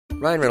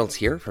Ryan Reynolds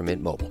here from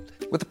Mint Mobile.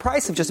 With the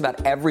price of just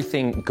about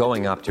everything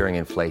going up during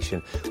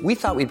inflation, we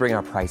thought we'd bring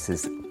our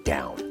prices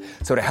down.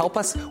 So to help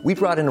us, we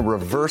brought in a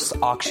reverse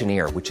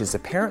auctioneer, which is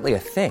apparently a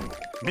thing.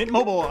 Mint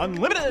Mobile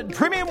Unlimited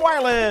Premium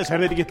Wireless. How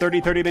to get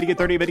 30, 30, bit to get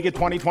 30, bit to get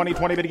 20, 20,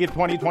 20, bit to get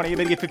 20, 20,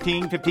 bit to get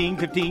 15, 15,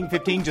 15,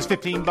 15, just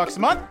 $15 a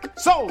month?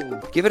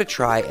 Sold! Give it a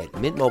try at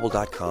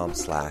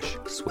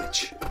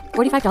mintmobile.com/switch.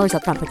 $45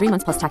 up front for 3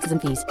 months plus taxes and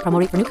fees. Promo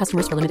rate for new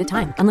customers for limited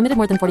time. Unlimited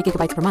more than 40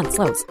 gigabytes per month.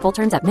 Slows full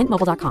terms at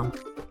mintmobile.com.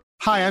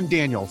 Hi, I'm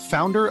Daniel,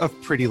 founder of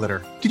Pretty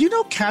Litter. Did you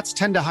know cats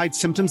tend to hide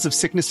symptoms of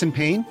sickness and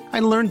pain? I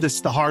learned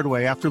this the hard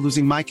way after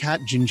losing my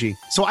cat, Gingy.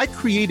 So I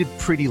created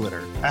Pretty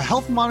Litter, a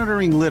health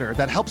monitoring litter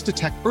that helps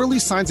detect early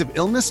signs of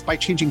illness by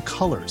changing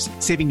colors,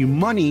 saving you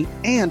money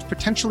and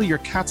potentially your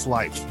cat's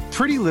life.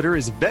 Pretty Litter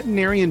is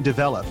veterinarian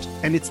developed,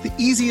 and it's the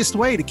easiest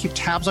way to keep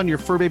tabs on your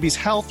fur baby's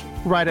health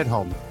right at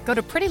home. Go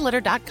to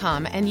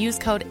prettylitter.com and use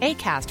code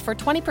ACAST for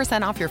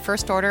 20% off your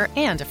first order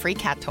and a free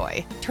cat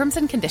toy. Terms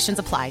and conditions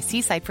apply.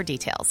 See site for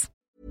details.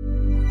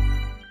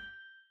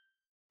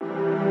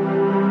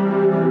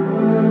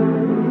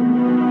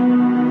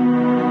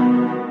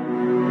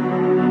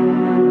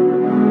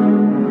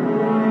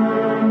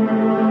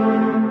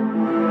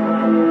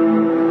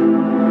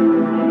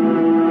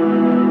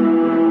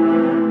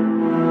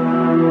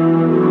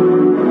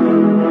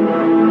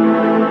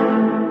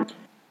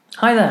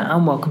 Hi there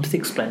and welcome to the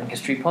Explaining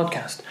History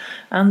podcast,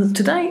 and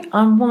today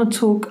I want to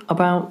talk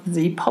about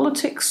the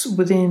politics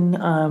within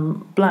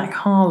Black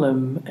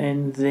Harlem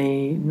in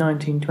the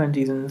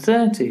 1920s and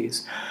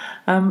 30s,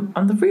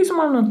 and the reason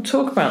why I want to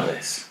talk about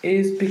this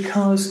is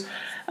because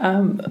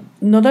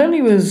not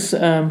only was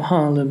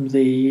Harlem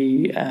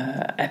the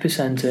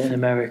epicenter in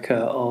America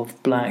of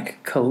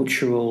black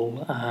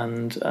cultural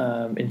and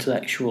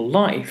intellectual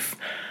life,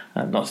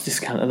 not to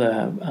discount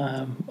other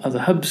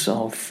hubs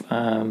of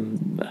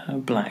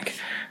black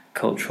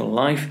cultural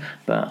life,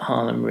 but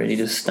Harlem really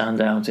does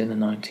stand out in the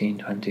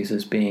 1920s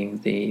as being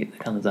the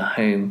kind of the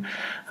home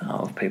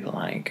of people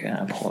like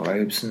Paul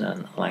Robeson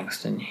and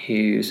Langston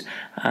Hughes,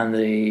 and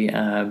the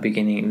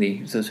beginning,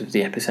 the sort of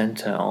the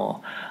epicenter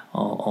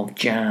of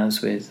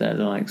jazz with the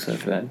likes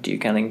of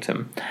Duke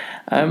Ellington.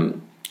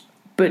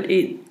 But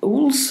it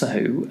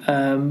also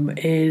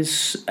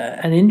is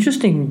an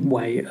interesting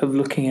way of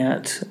looking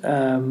at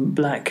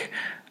black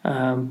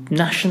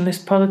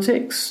nationalist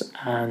politics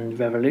and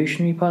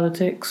revolutionary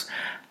politics,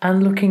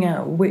 and looking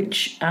at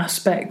which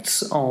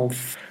aspects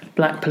of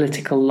black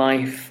political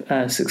life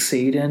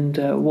succeed and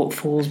what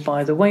falls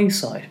by the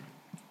wayside.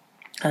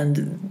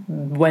 And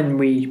when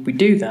we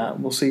do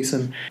that, we'll see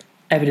some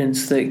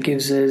evidence that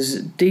gives us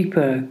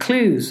deeper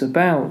clues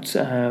about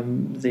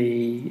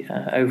the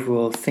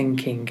overall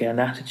thinking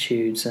and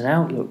attitudes and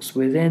outlooks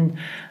within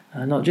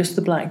not just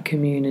the black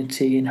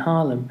community in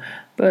Harlem,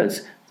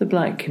 but the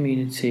black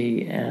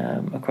community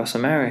across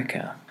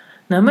America.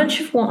 Now,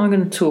 much of what I'm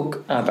going to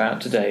talk about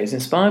today is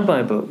inspired by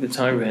a book that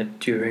I read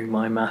during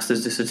my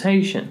master's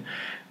dissertation,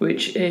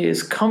 which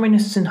is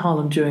Communists in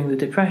Harlem During the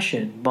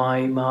Depression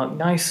by Mark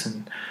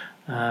Nyssen,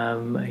 a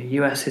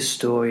US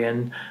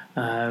historian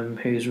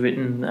who's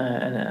written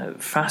a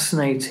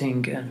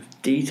fascinating and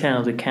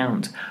detailed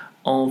account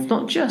of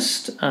not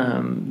just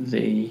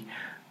the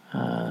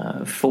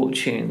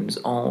fortunes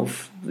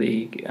of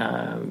the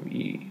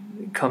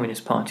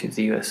Communist Party of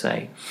the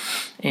USA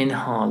in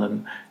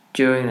Harlem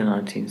during the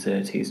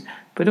 1930s,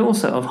 but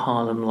also of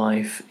Harlem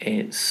life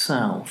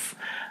itself.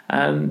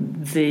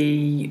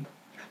 The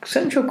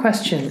central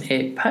question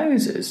it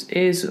poses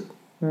is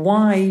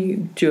why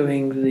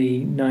during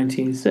the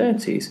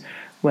 1930s,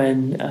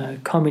 when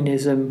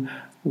communism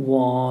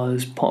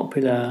was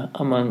popular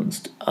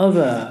amongst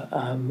other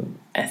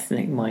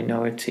ethnic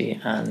minority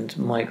and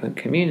migrant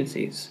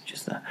communities, such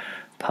as the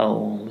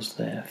Poles,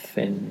 the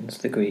Finns,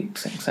 the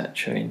Greeks,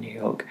 etc. in New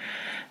York,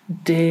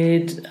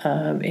 did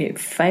it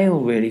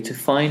fail really to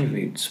find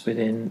roots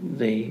within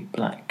the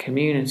black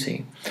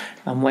community?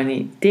 And when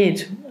it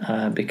did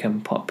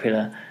become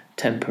popular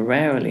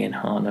temporarily in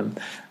Harlem,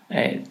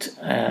 it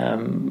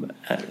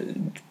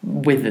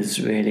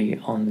withers really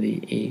on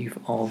the eve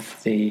of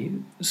the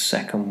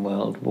Second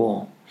World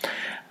War.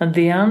 And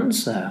the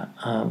answer,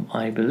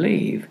 I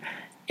believe,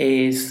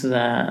 is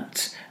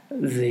that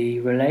the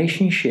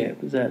relationship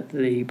that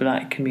the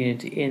black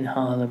community in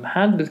Harlem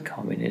had with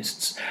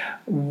communists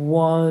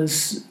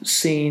was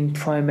seen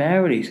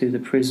primarily through the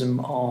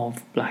prism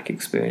of black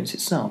experience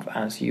itself,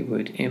 as you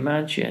would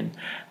imagine.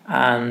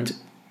 And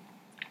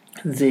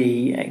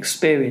the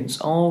experience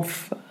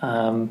of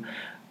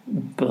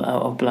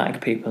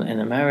black people in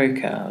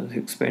America, the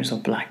experience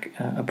of black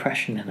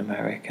oppression in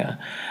America,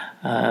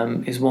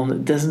 is one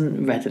that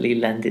doesn't readily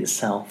lend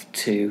itself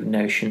to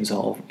notions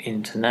of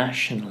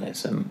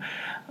internationalism,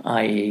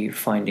 i.e.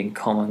 finding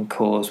common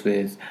cause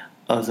with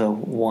other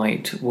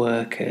white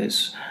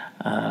workers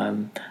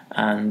and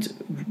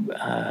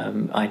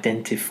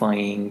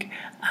identifying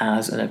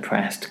as an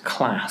oppressed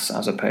class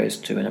as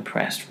opposed to an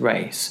oppressed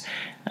race.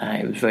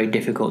 It was very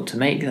difficult to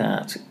make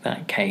that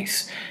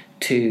case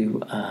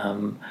to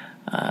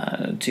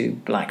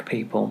black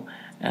people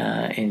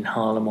in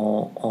Harlem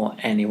or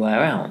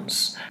anywhere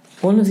else.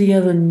 One of the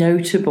other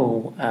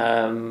notable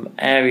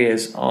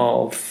areas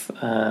of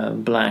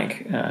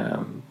black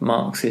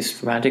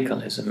Marxist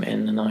radicalism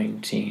in the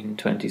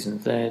 1920s and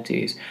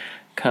 30s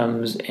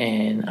comes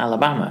in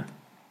Alabama,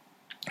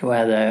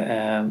 where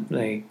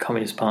the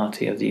Communist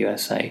Party of the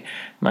USA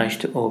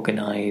managed to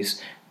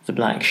organise the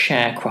black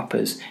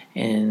sharecroppers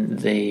in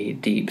the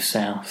Deep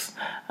South.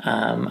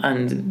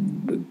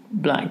 And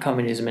black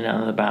communism in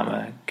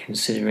Alabama,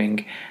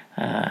 considering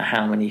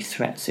how many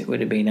threats it would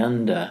have been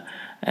under,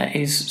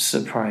 is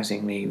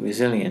surprisingly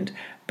resilient,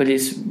 but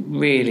it's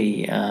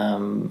really a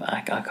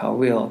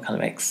real kind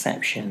of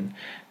exception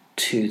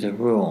to the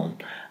rule.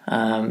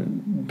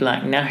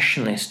 Black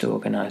nationalist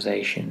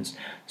organisations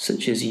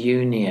such as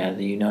UNIA,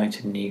 the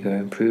United Negro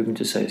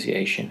Improvement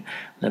Association,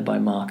 led by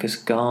Marcus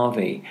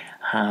Garvey,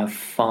 have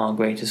far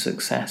greater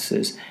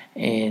successes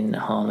in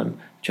Harlem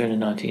during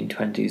the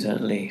 1920s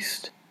at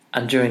least.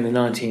 And during the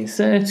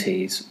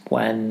 1930s,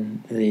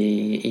 when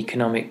the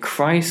economic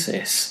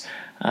crisis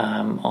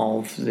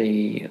of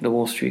the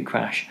Wall Street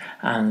crash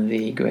and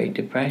the Great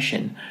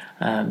Depression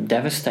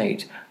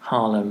devastate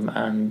Harlem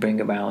and bring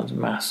about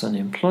mass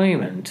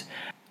unemployment,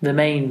 the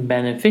main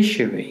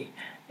beneficiary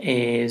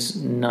is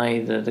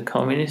neither the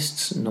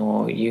communists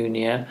nor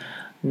UNIA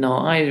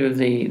nor either of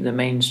the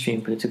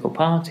mainstream political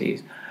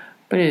parties,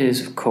 but it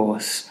is, of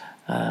course,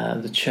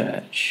 the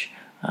church,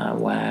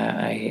 where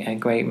a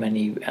great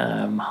many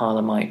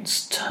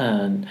Harlemites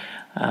turn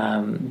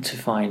to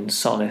find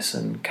solace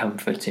and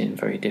comfort in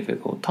very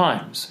difficult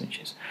times, which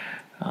is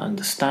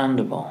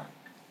understandable.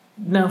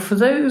 Now, for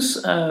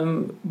those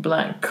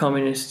black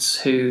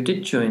communists who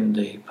did join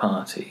the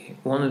party,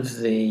 one of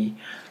the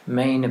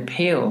main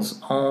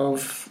appeals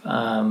of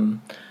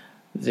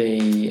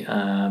the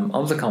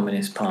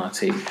Communist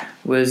Party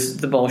was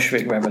the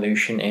Bolshevik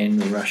Revolution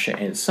in Russia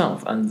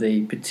itself, and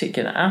the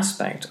particular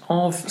aspect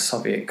of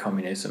Soviet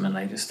communism and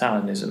later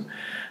Stalinism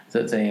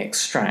that they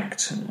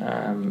extract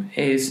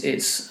is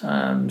its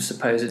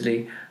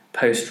supposedly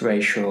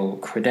post-racial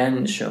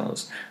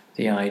credentials.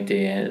 The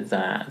idea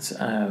that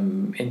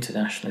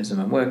internationalism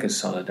and workers'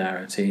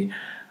 solidarity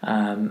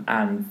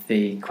and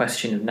the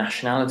question of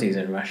nationalities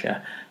in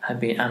Russia had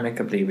been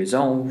amicably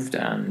resolved,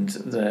 and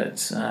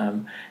that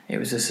it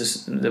was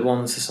the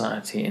one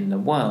society in the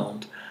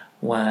world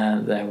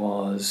where there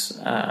was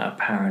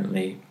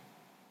apparently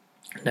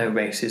no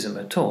racism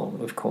at all.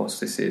 Of course,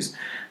 this is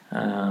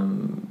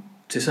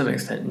to some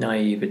extent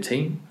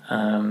naivety.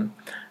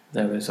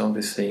 There was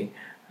obviously,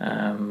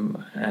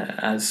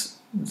 as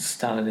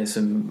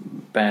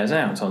Stalinism bears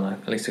out on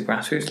at least a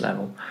grassroots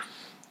level,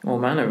 all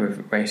manner of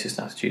racist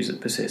attitudes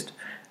that persist.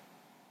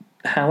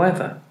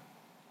 However,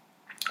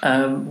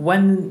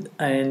 when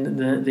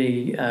in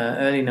the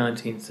early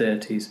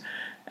 1930s,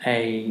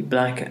 a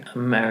black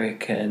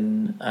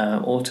American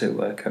auto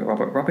worker,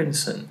 Robert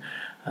Robinson,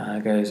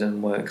 goes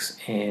and works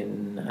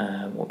in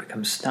what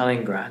becomes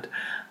Stalingrad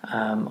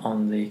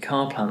on the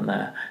car plant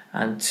there,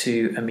 and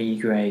two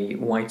emigre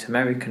white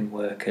American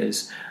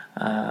workers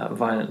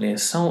violently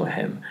assault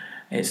him.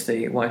 It's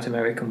the white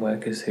American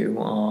workers who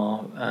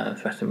are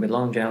threatened with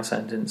long jail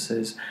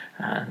sentences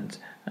and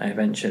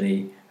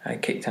eventually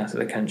kicked out of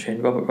the country.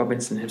 And Robert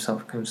Robinson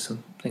himself becomes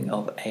something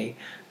of a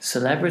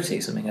celebrity,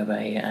 something of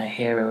a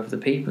hero of the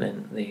people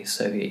in the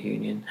Soviet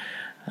Union,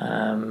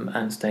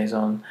 and stays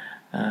on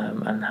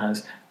and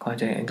has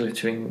quite a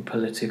glittering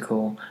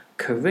political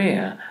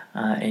career,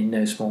 in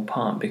no small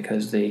part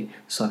because the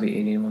Soviet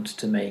Union wanted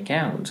to make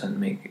out and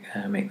make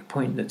the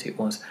point that it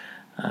was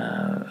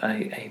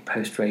a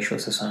post-racial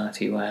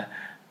society where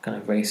kind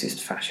of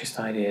racist, fascist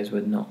ideas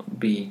would not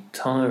be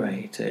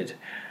tolerated.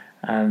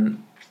 So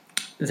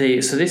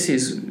this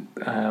is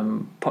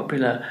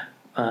popular,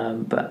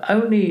 but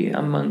only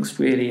amongst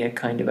really a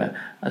kind of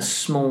a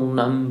small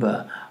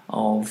number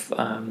of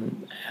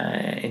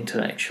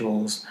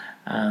intellectuals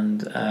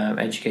and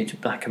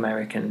educated black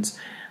Americans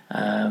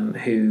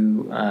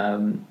who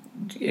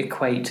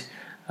equate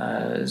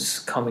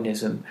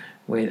communism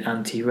with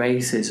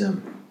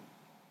anti-racism.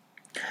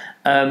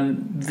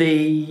 As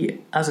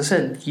I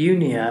said,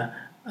 UNIA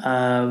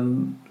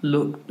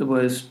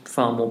was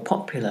far more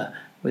popular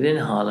within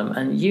Harlem,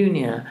 and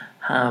UNIA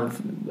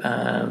have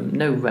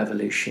no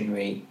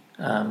revolutionary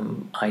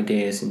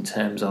ideas in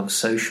terms of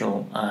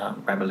social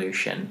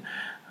revolution,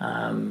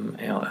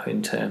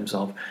 in terms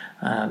of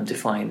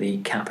defying the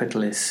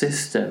capitalist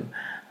system.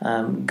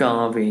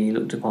 Garvey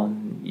looked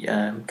upon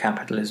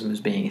capitalism as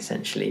being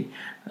essentially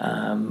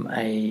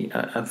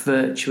a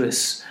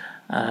virtuous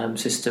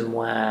system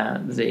where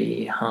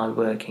the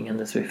hard-working and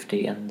the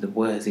thrifty and the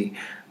worthy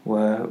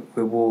were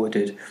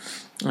rewarded.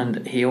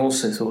 And he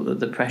also thought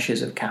that the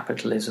pressures of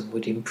capitalism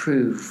would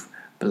improve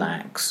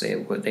blacks. They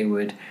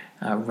would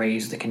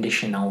raise the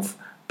condition of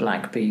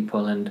black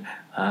people and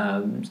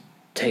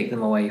take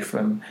them away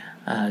from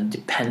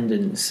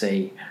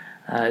dependency.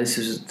 This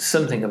is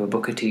something of a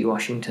Booker T.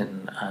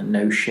 Washington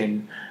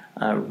notion,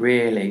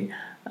 really.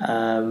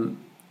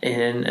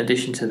 In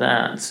addition to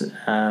that,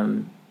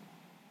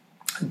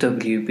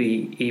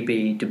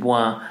 W.E.B. Du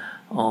Bois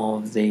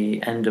of the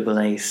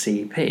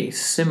NAACP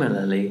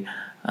similarly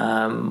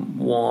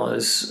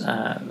was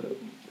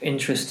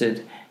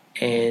interested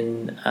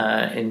in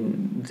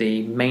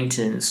the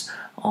maintenance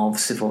of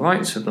civil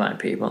rights for black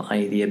people,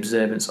 i.e. the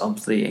observance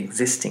of the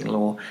existing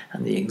law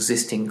and the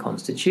existing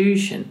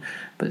constitution.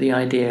 But the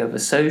idea of a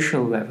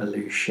social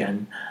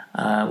revolution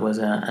was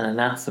an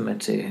anathema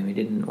to him. He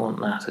didn't want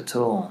that at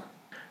all.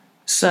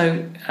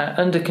 So,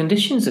 under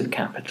conditions of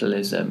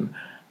capitalism,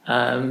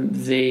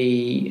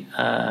 the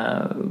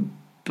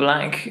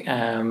black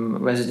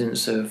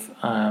residents of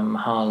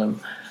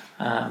Harlem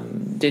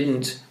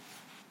didn't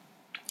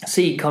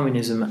see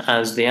communism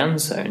as the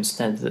answer.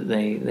 Instead, that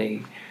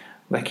they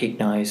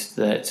recognised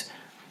that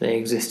they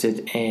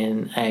existed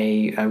in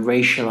a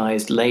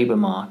racialised labour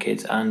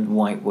market and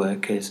white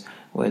workers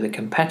were the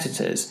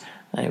competitors,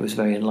 and it was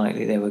very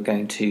unlikely they were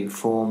going to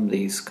form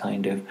these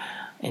kind of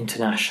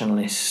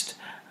internationalist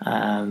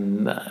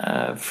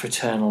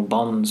fraternal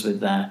bonds with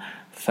their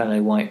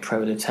fellow white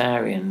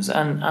proletarians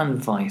and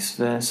vice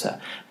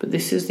versa. But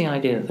this is the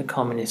idea that the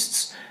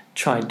communists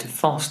tried to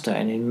foster,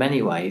 and in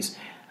many ways,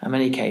 in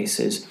many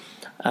cases,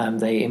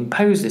 they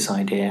imposed this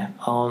idea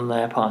on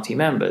their party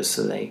members.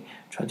 So they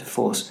tried to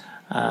force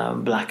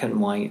black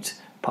and white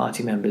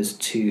party members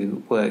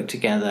to work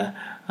together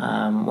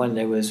when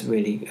there was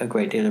really a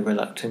great deal of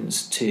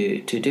reluctance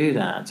to do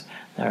that.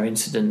 There are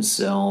incidents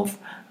of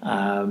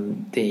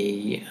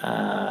the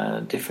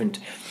different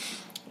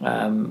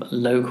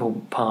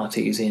local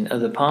parties in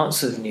other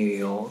parts of New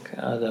York,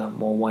 other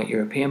more white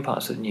European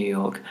parts of New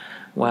York,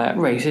 where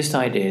racist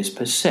ideas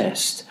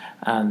persist,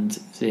 and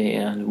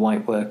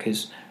white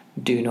workers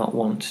do not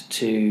want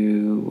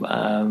to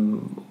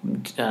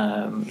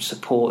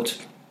support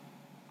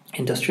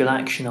industrial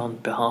action on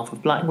behalf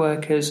of black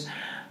workers.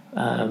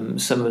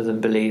 Some of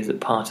them believe that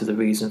part of the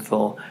reason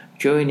for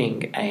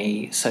joining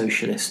a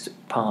socialist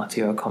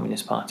party or a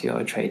communist party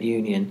or a trade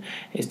union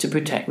is to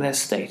protect their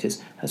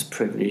status as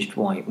privileged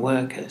white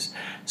workers.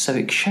 So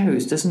it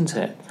shows, doesn't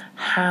it,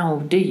 how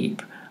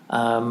deep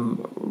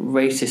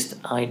racist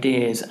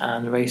ideas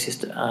and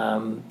racist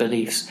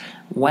beliefs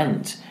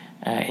went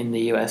in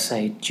the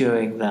USA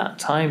during that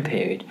time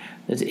period,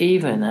 that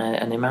even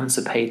an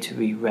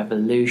emancipatory,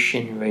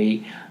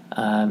 revolutionary,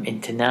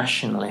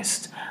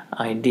 internationalist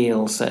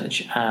ideal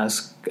such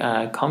as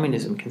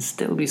communism can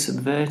still be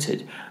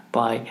subverted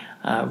by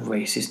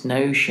racist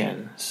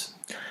notions.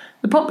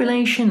 The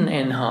population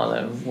in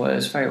Harlem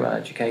was very well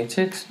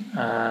educated,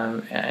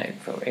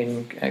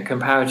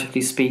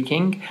 comparatively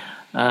speaking.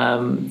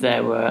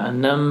 There were a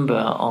number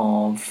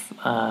of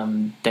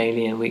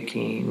daily and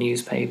weekly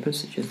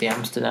newspapers, such as the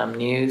Amsterdam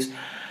News,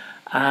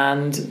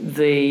 and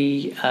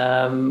the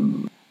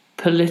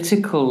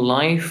political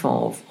life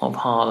of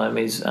Harlem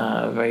is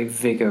very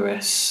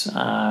vigorous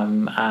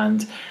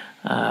and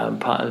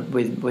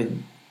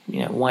with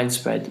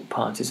widespread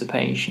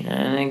participation.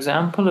 And an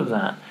example of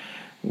that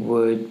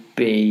would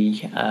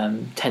be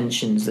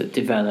tensions that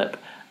develop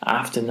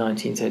after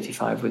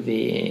 1935 with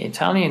the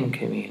Italian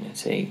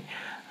community.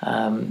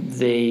 There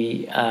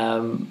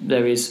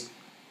is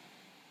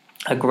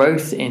a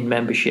growth in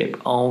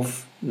membership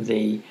of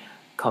the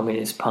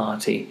Communist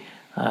Party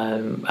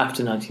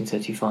after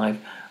 1935,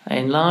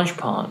 in large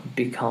part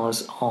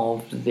because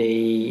of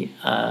the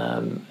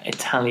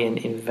Italian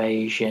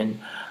invasion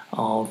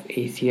of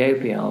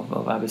Ethiopia,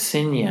 of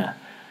Abyssinia,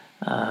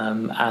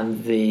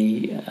 and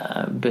the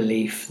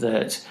belief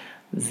that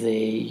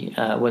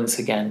once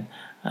again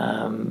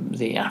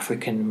the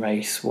African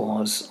race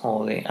was,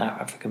 or the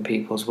African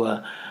peoples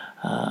were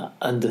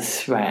under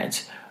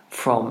threat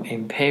from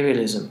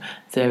imperialism.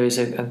 There is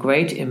a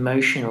great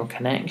emotional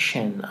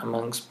connection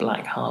amongst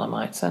black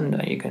Harlemites,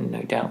 and you can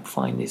no doubt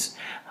find this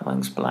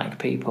amongst black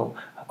people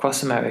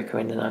across America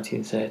in the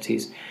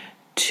 1930s,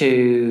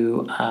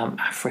 to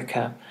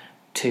Africa,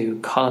 to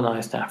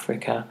colonized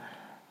Africa,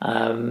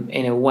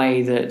 in a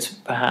way that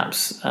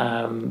perhaps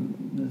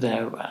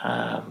there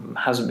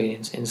hasn't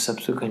been in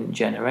subsequent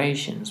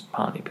generations,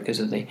 partly because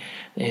of the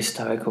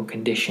historical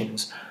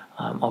conditions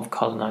of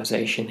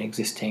colonization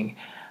existing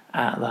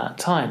at that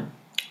time.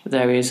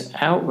 There is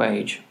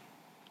outrage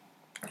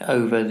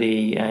over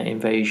the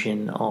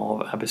invasion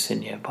of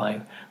Abyssinia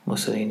by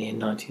Mussolini in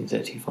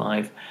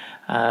 1935.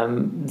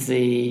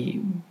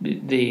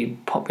 The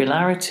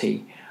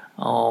popularity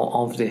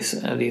of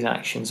these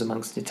actions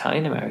amongst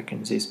Italian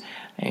Americans is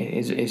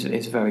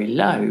very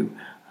low.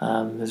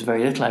 There's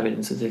very little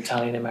evidence that the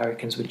Italian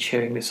Americans were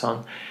cheering this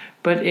on,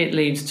 but it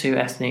leads to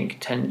ethnic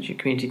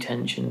community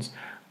tensions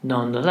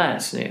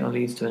nonetheless, and it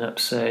leads to an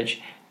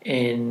upsurge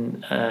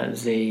in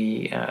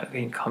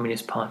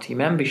Communist Party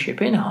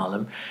membership in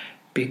Harlem,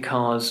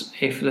 because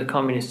if the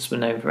communists were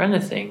known for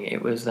anything,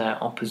 it was their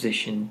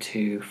opposition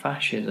to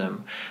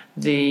fascism.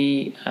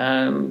 The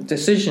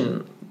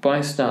decision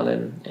by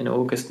Stalin in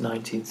August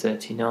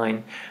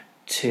 1939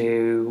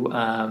 to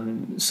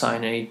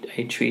sign a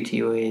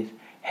treaty with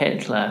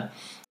Hitler.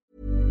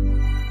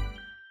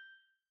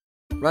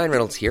 Ryan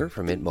Reynolds here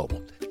from Mint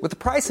Mobile. With the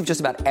price of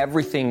just about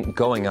everything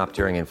going up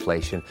during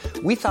inflation,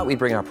 we thought we'd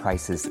bring our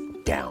prices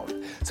down.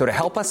 So to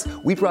help us,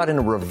 we brought in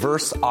a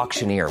reverse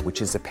auctioneer,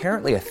 which is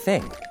apparently a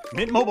thing.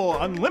 Mint Mobile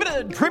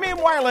Unlimited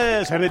Premium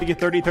Wireless. How to get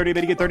 30, 30,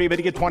 bit to get 30, bit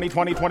to get 20,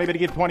 20, 20, bit to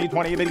get 20,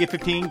 20, bit to get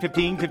 15,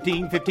 15,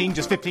 15, 15,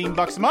 just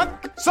 $15 a month?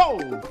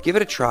 Sold! Give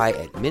it a try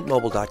at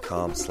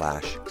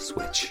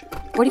mintmobile.com/switch.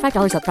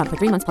 $45 up front for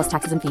 3 months plus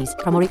taxes and fees.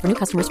 Promo rate for new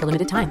customers for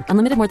limited time.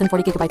 Unlimited more than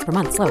 40 gigabytes per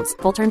month. Slows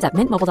full terms at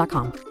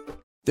mintmobile.com.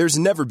 There's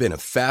never been a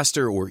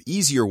faster or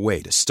easier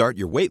way to start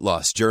your weight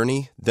loss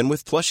journey than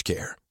with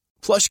PlushCare.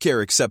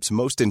 PlushCare accepts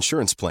most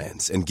insurance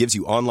plans and gives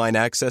you online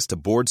access to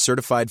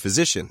board-certified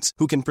physicians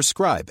who can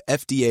prescribe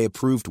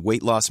FDA-approved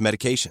weight loss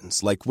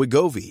medications like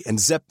Wegovy and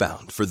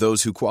Zepbound for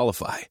those who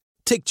qualify.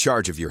 Take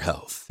charge of your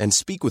health and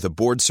speak with a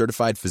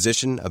board-certified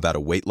physician about a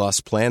weight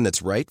loss plan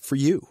that's right for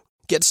you.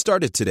 Get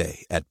started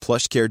today at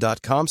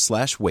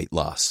plushcare.com/weight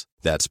loss.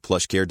 That's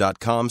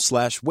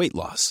plushcare.com/weight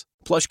loss.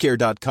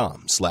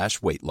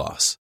 plushcare.com/weight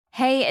loss.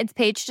 Hey, it's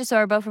Paige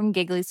DeSorbo from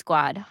Giggly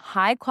Squad.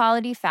 High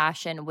quality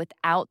fashion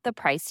without the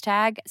price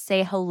tag.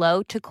 Say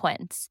hello to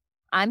Quince.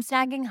 I'm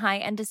snagging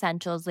high-end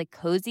essentials like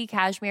cozy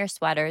cashmere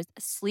sweaters,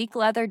 sleek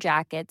leather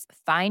jackets,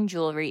 fine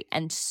jewelry,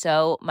 and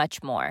so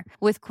much more.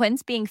 With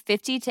Quince being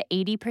 50 to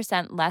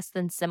 80% less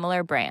than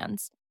similar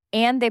brands.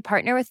 And they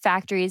partner with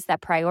factories that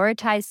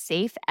prioritize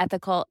safe,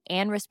 ethical,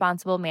 and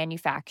responsible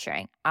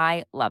manufacturing.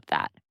 I love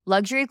that.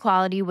 Luxury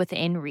quality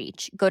within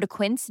reach. Go to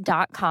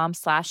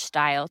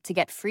quince.com/style to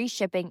get free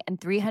shipping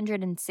and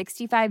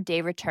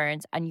 365-day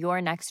returns on your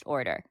next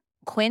order.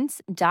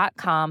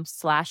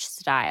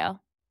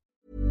 Quince.com/style.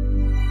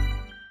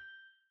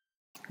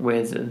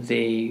 With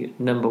the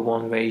number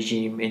one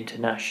regime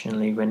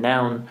internationally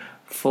renowned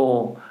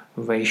for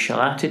racial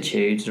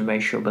attitudes and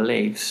racial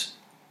beliefs,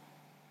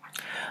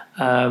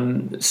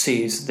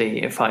 sees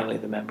finally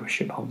the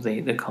membership of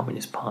the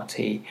Communist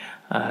Party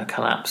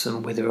collapse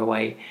and wither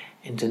away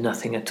into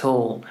nothing at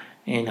all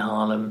in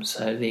Harlem.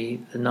 So the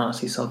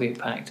Nazi-Soviet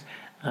Pact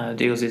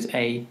deals it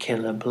a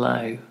killer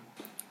blow.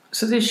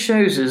 So this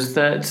shows us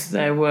that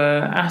there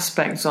were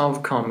aspects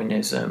of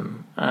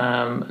communism,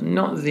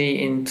 not the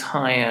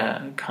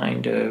entire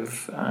kind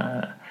of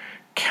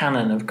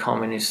canon of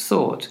communist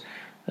thought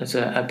that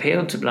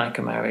appealed to black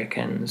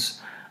Americans,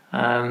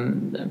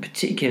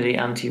 particularly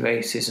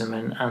anti-racism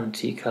and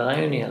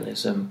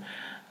anti-colonialism.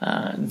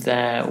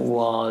 There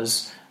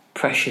was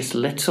precious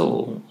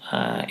little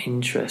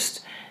interest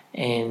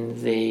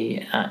in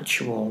the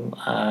actual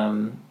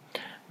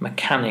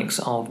mechanics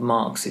of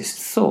Marxist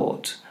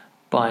thought.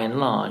 By and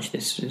large,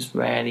 this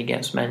rarely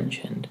gets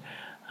mentioned.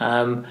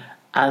 And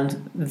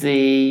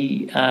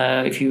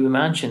if you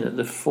imagine that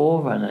the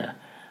forerunner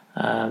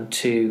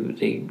to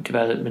the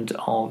development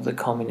of the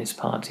Communist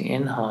Party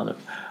in Harlem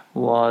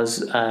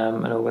was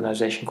an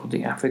organisation called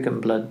the African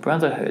Blood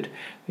Brotherhood,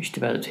 which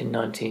developed in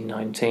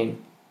 1919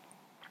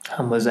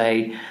 and was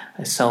a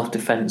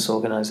self-defence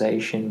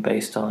organisation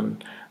based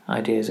on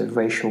ideas of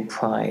racial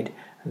pride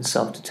and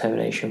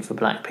self-determination for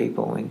black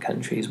people in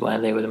countries where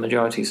they were the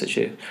majority,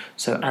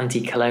 so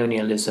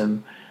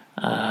anti-colonialism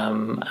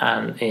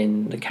and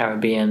in the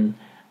Caribbean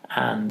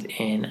and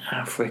in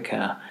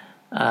Africa.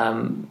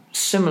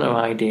 Similar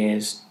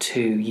ideas to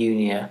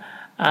UNIA,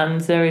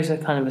 and there is a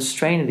kind of a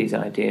strain of these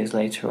ideas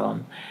later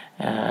on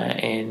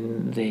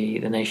in the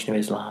Nation of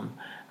Islam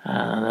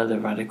and other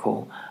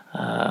radical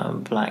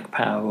black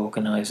power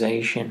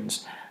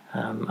organisations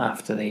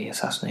after the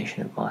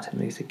assassination of Martin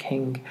Luther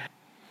King.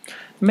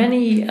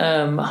 Many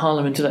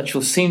Harlem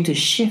intellectuals seem to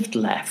shift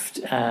left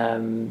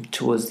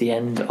towards the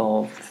end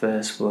of the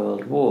First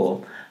World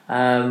War,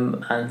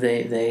 and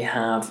they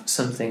have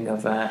something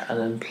of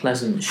an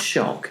unpleasant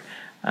shock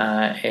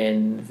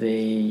in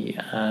the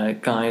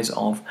guise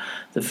of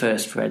the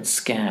first Red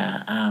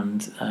Scare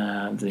and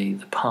the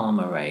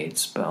Palmer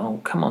raids, but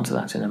I'll come on to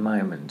that in a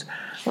moment.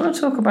 I want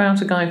to talk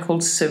about a guy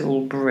called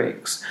Cyril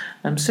Briggs.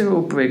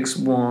 Cyril Briggs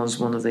was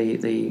one of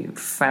the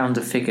founder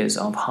figures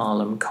of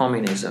Harlem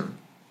communism.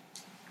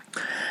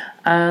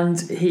 And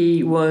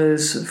he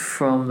was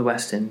from the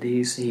West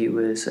Indies. He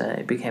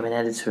became an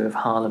editor of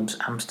Harlem's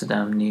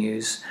Amsterdam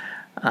News.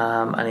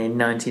 And in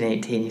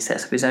 1918 he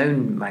sets up his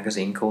own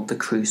magazine called The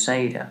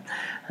Crusader,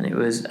 and it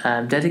was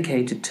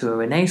dedicated to a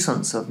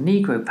renaissance of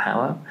Negro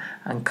power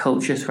and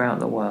culture throughout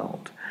the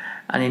world.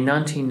 And in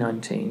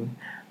 1919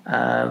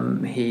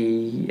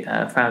 he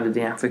founded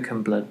the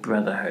African Blood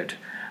Brotherhood.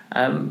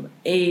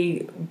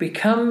 He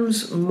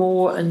becomes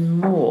more and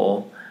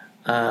more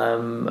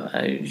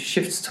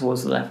shifts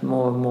towards the left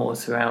more and more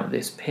throughout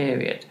this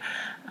period.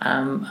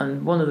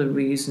 And one of the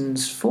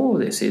reasons for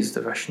this is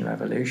the Russian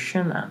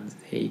Revolution and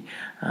the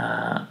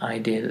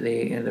idea that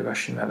the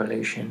Russian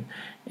Revolution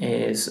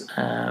is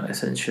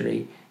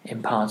essentially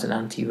in part an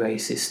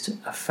anti-racist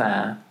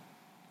affair,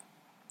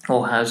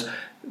 or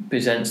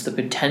presents the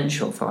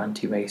potential for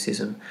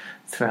anti-racism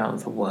throughout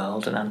the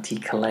world and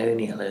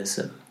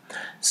anti-colonialism.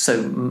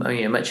 So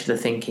much of the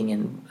thinking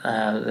in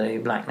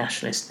the black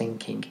nationalist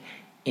thinking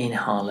in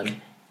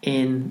Harlem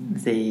in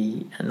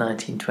the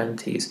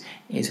 1920s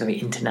is very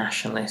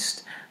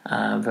internationalist,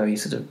 very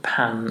sort of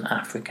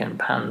pan-African,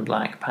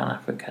 pan-black,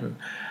 pan-African,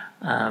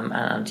 and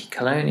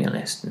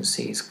anti-colonialist, and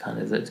sees kind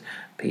of that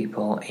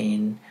people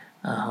in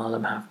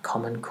Harlem have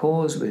common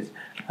cause with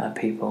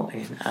people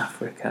in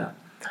Africa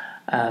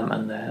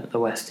and the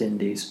West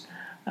Indies.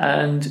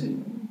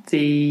 And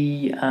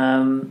the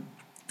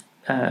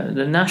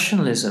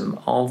nationalism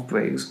of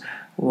Briggs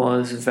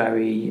was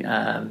very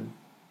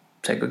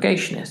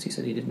segregationist. He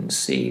said he didn't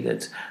see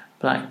that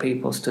black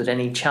people stood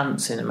any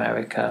chance in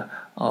America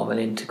of an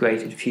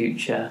integrated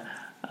future,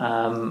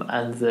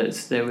 and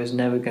that there was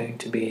never going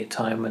to be a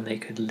time when they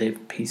could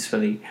live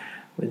peacefully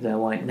with their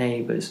white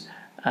neighbours.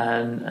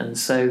 And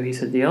so he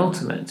said the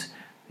ultimate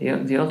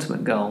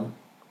goal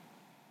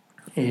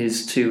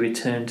is to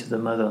return to the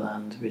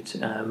motherland,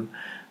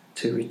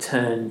 to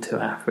return to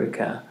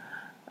Africa,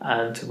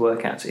 and to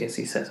work out, as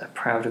he says, a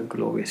proud and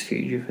glorious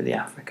future for the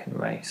African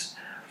race.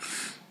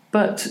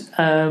 But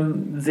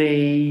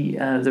the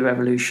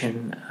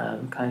revolution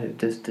kind of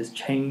does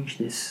change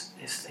this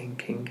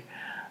thinking,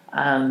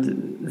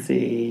 and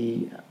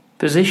the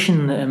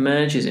position that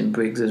emerges in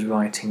Briggs's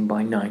writing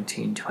by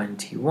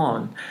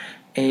 1921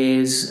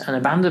 is an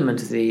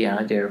abandonment of the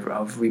idea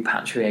of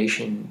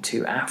repatriation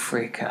to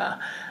Africa,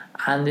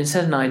 and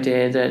instead an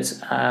idea that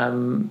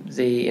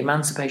the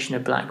emancipation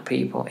of black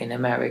people in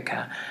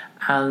America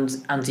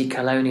and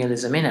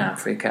anti-colonialism in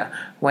Africa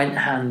went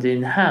hand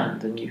in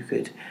hand, and you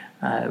could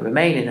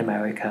remain in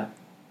America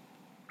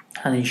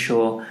and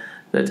ensure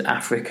that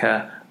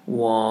Africa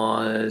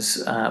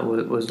was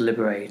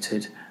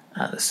liberated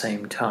at the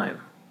same time.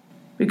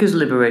 Because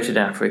liberated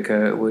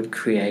Africa would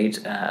create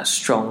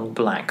strong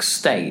black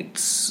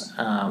states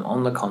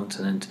on the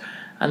continent,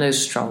 and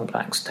those strong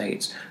black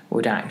states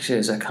would act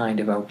as a kind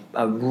of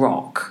a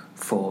rock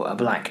for a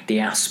black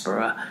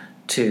diaspora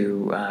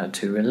to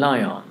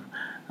rely on,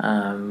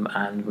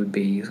 and would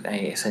be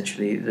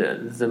essentially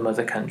the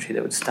mother country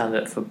that would stand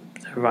up for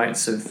the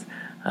rights of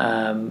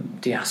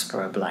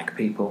diaspora black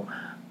people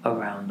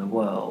around the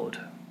world.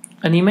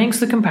 And he makes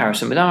the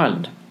comparison with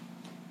Ireland.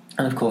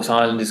 And of course,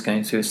 Ireland is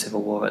going through a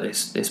civil war at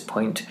this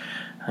point,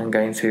 and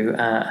going through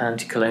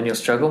anti-colonial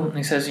struggle. And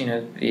he says,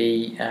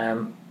 the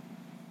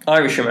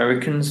Irish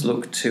Americans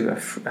look to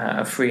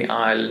a free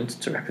Ireland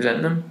to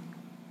represent them.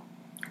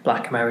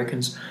 Black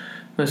Americans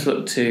must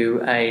look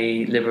to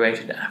a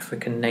liberated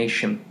African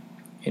nation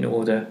in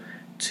order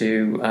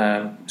to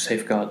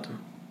safeguard them.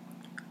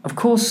 Of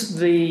course,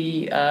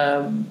 the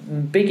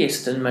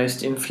biggest and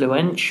most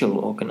influential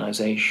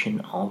organisation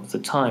of the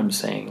time,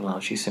 saying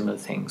largely similar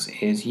things,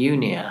 is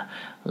UNIA,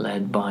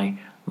 led by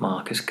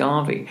Marcus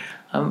Garvey.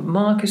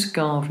 Marcus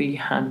Garvey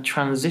had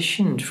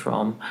transitioned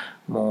from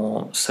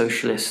more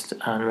socialist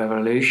and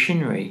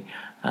revolutionary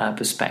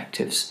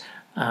perspectives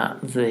at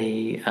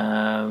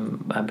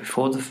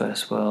before the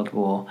First World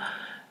War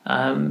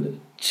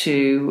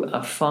to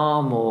a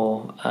far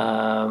more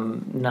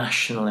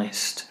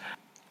nationalist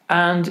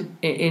and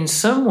in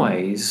some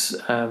ways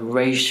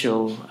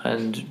racial,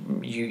 and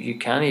you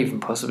can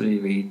even possibly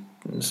read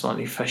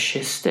slightly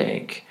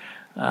fascistic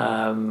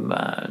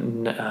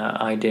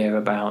idea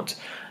about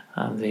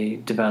the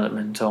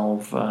development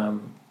of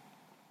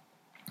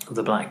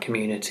the black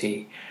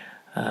community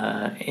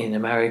in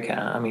America.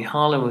 I mean,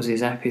 Harlem was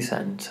his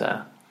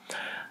epicenter,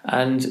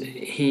 and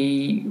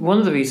one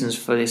of the reasons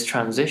for this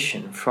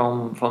transition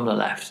from the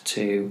left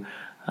to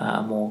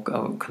a more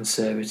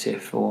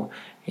conservative or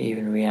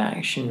even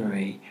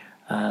reactionary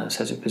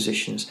set of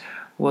positions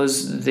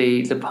was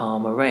the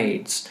Palmer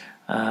raids.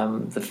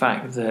 The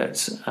fact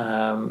that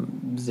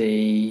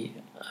the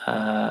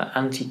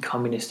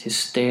anti-communist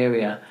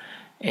hysteria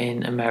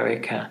in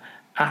America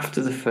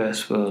after the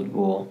First World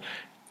War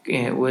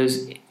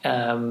was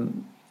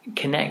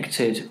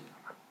connected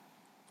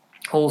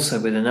also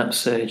with an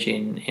upsurge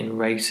in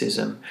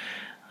racism.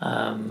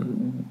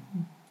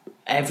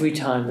 Every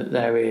time that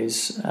there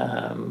is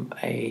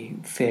a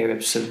fear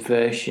of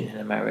subversion in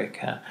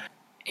America,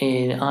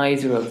 in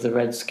either of the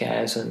Red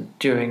Scares and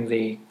during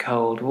the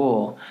Cold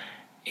War,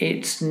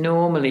 it's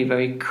normally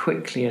very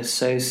quickly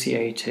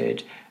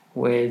associated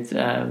with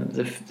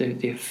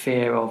the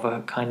fear of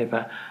a kind of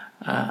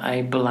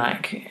a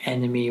black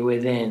enemy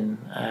within,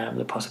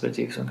 the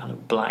possibility of some kind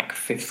of black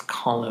fifth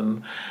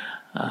column.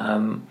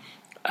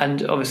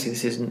 And obviously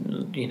this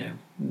isn't,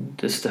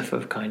 the stuff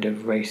of kind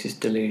of racist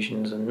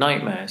delusions and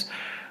nightmares,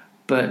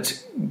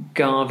 but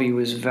Garvey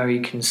was very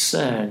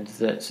concerned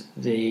that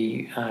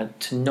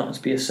to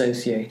not be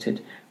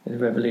associated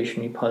with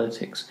revolutionary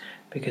politics,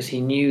 because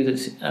he knew that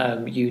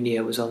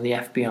UNIA was on the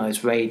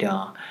FBI's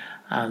radar,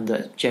 and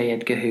that J.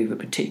 Edgar Hoover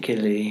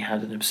particularly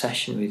had an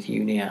obsession with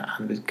UNIA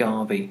and with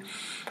Garvey,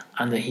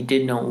 and that he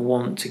did not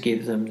want to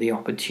give them the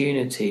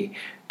opportunity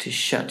to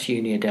shut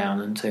UNIA down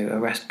and to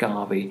arrest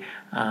Garvey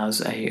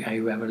as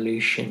a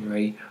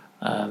revolutionary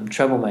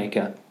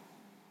troublemaker.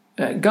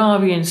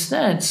 Garvey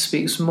instead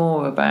speaks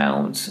more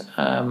about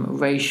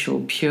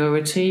racial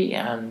purity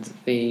and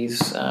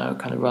these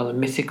kind of rather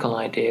mythical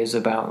ideas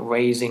about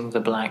raising the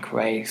black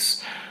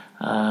race,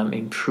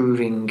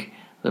 improving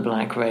the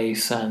black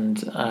race,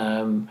 and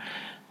kind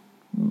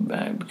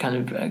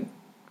of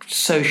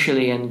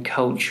socially and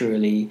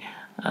culturally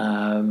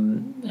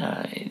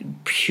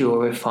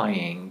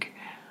purifying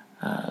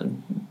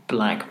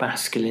black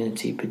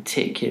masculinity,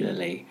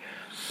 particularly.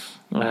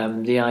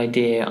 The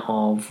idea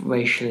of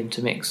racial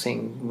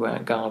intermixing,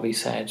 Garvey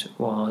said,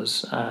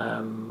 was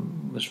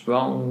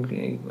wrong.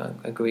 He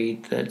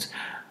agreed that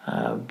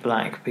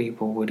black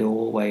people would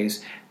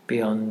always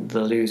be on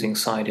the losing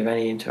side of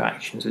any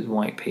interactions with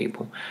white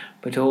people,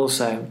 but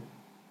also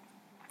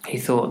he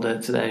thought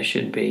that there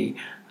should be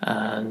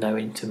no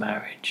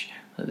intermarriage,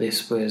 that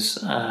this was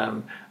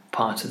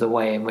part of the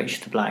way in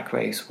which the black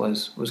race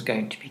was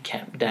going to be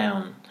kept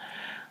down.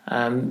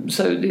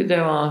 So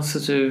there are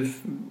sort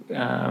of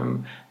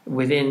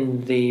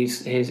within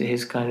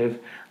his kind of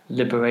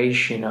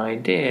liberation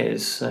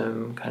ideas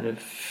some kind of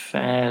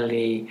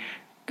fairly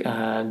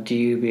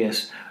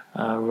dubious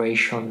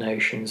racial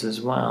notions as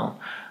well,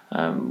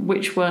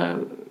 which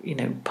were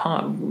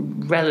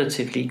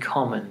relatively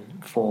common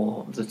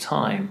for the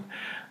time.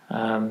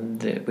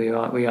 That we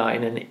are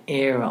in an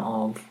era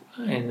of,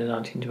 in the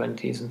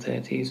 1920s and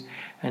 30s,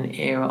 an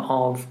era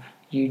of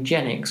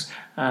eugenics,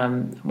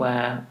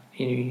 where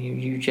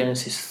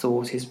eugenicists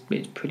thought it's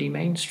pretty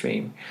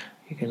mainstream.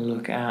 You can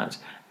look at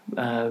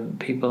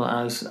people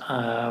as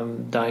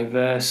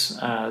diverse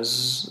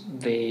as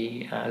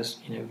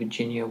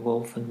Virginia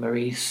Woolf and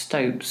Marie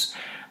Stopes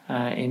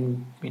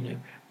in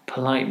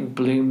polite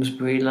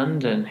Bloomsbury,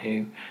 London,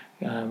 who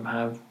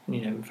have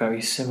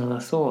very similar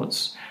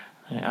thoughts.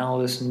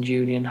 Aldous and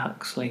Julian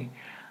Huxley,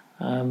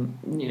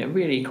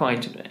 really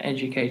quite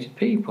educated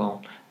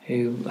people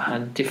who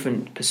had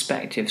different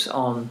perspectives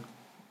on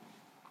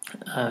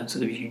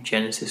sort of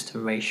eugenicist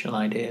and racial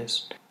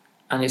ideas.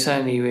 And it's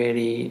only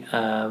really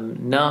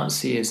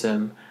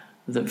Nazism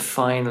that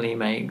finally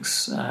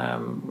makes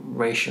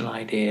racial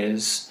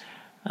ideas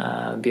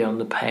beyond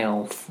the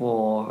pale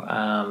for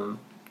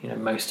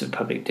most of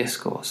public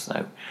discourse,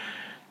 though,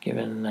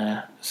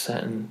 given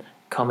certain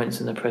comments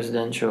in the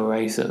presidential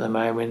race at the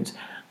moment,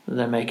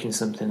 they're making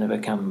something of a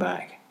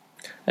comeback.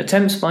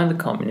 Attempts by the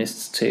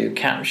communists to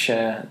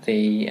capture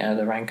the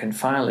rank and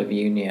file of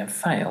UNIA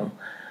fail,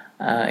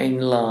 in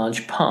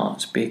large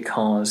part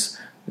because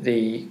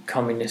the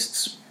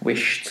communists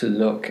wish to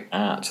look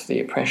at the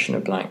oppression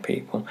of black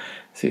people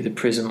through the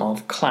prism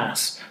of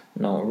class,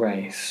 not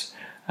race.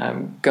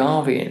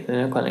 Garvey,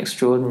 in quite an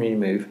extraordinary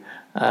move,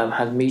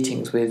 had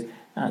meetings with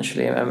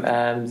actually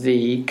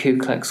the Ku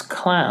Klux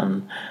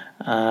Klan,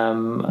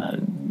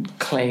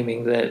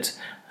 claiming that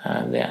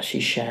they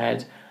actually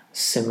shared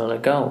similar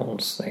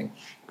goals. They,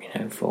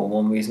 for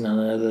one reason or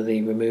another,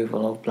 the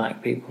removal of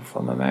black people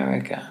from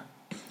America.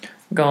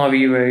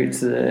 Garvey wrote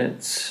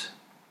that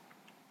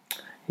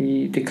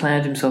he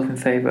declared himself in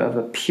favour of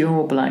a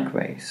pure black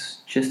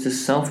race, just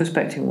as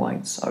self-respecting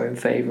whites are in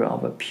favour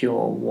of a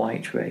pure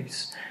white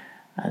race.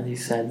 And he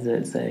said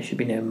that there should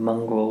be no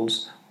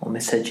mongrels or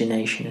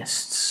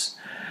miscegenationists.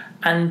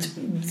 And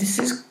this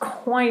is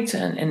quite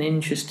an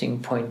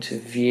interesting point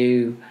of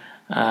view,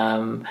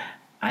 and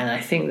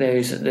I think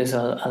there's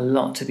a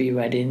lot to be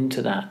read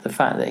into that. The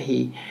fact that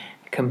he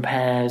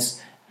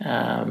compares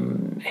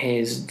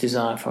his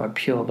desire for a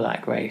pure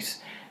black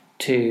race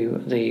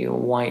to the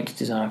white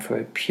desire for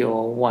a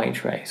pure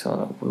white race,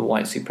 or the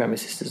white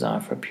supremacist desire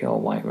for a pure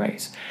white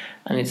race,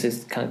 and it's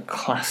this kind of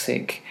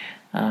classic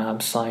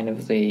sign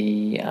of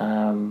the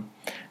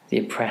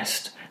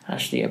oppressed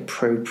actually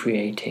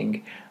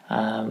appropriating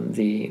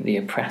the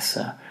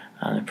oppressor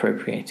and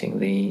appropriating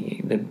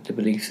the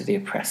beliefs of the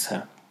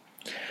oppressor.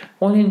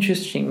 One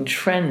interesting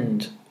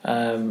trend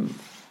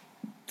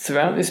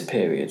throughout this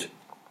period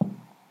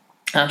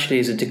actually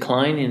is a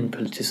decline in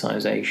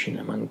politicisation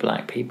among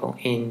black people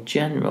in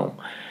general,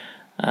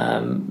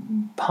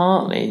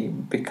 partly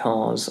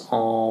because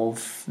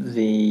of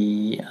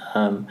the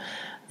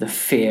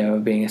fear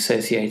of being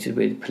associated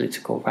with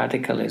political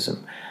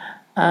radicalism,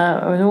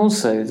 and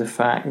also the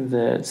fact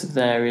that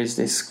there is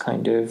this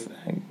kind of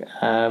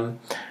a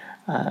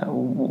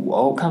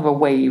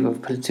wave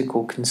of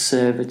political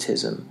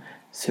conservatism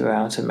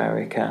throughout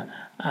America,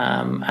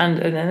 and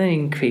an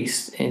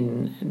increase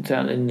in the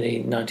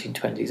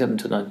 1920s, up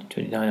until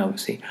 1929,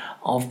 obviously,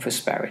 of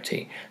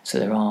prosperity. So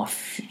there are,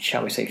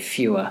 shall we say,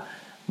 fewer,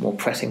 more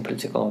pressing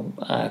political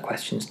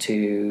questions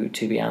to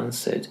be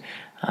answered.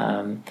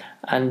 And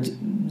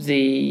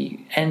the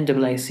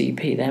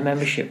NAACP, their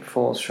membership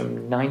falls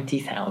from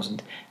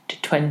 90,000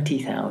 to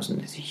 20,000.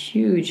 It's a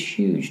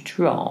huge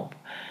drop,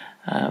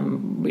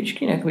 which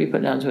can be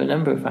put down to a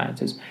number of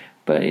factors.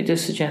 But it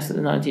does suggest that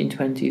the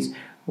 1920s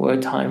were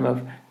a time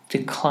of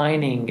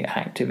declining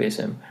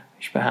activism,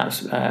 which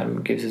perhaps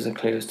gives us a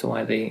clue as to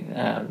why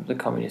the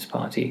Communist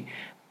Party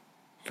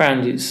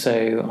found it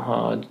so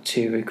hard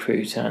to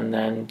recruit and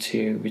then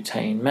to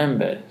retain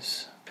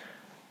members.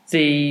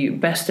 The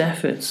best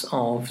efforts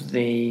of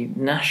the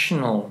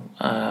national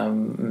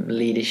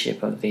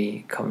leadership of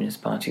the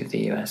Communist Party of the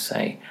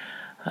USA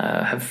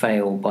have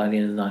failed by the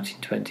end of the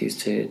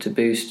 1920s to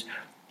boost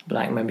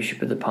black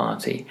membership of the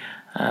party,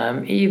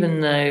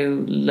 even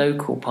though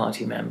local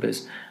party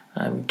members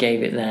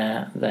gave it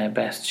their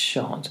best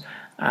shot.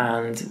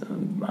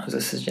 And as I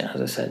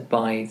said,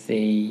 by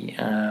the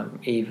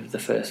eve of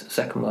the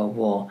Second World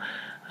War,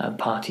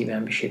 party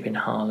membership in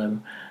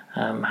Harlem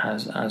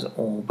has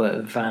all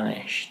but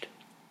vanished.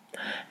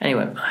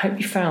 Anyway, I hope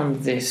you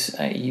found this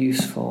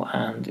useful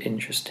and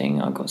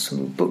interesting. I've got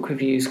some book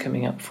reviews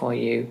coming up for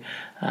you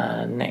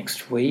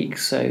next week,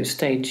 so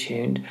stay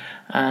tuned,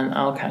 and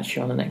I'll catch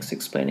you on the next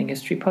Explaining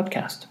History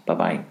podcast.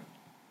 Bye-bye.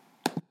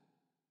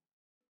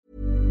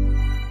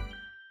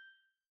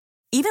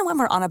 Even when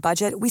we're on a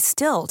budget, we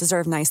still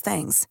deserve nice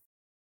things.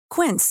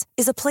 Quince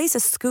is a place to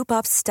scoop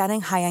up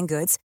stunning high-end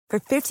goods for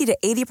 50 to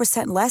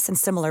 80% less than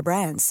similar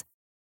brands.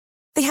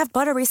 They have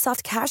buttery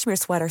soft cashmere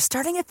sweaters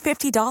starting at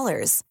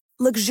 $50,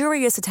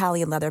 luxurious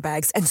Italian leather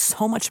bags, and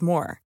so much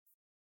more.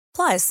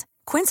 Plus,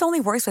 Quince only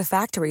works with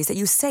factories that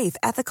use safe,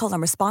 ethical,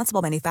 and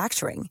responsible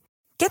manufacturing.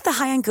 Get the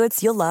high-end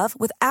goods you'll love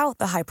without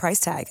the high price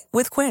tag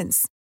with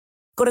Quince.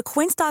 Go to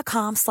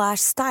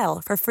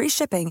quince.com/style for free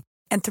shipping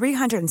and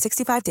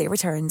 365-day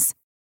returns.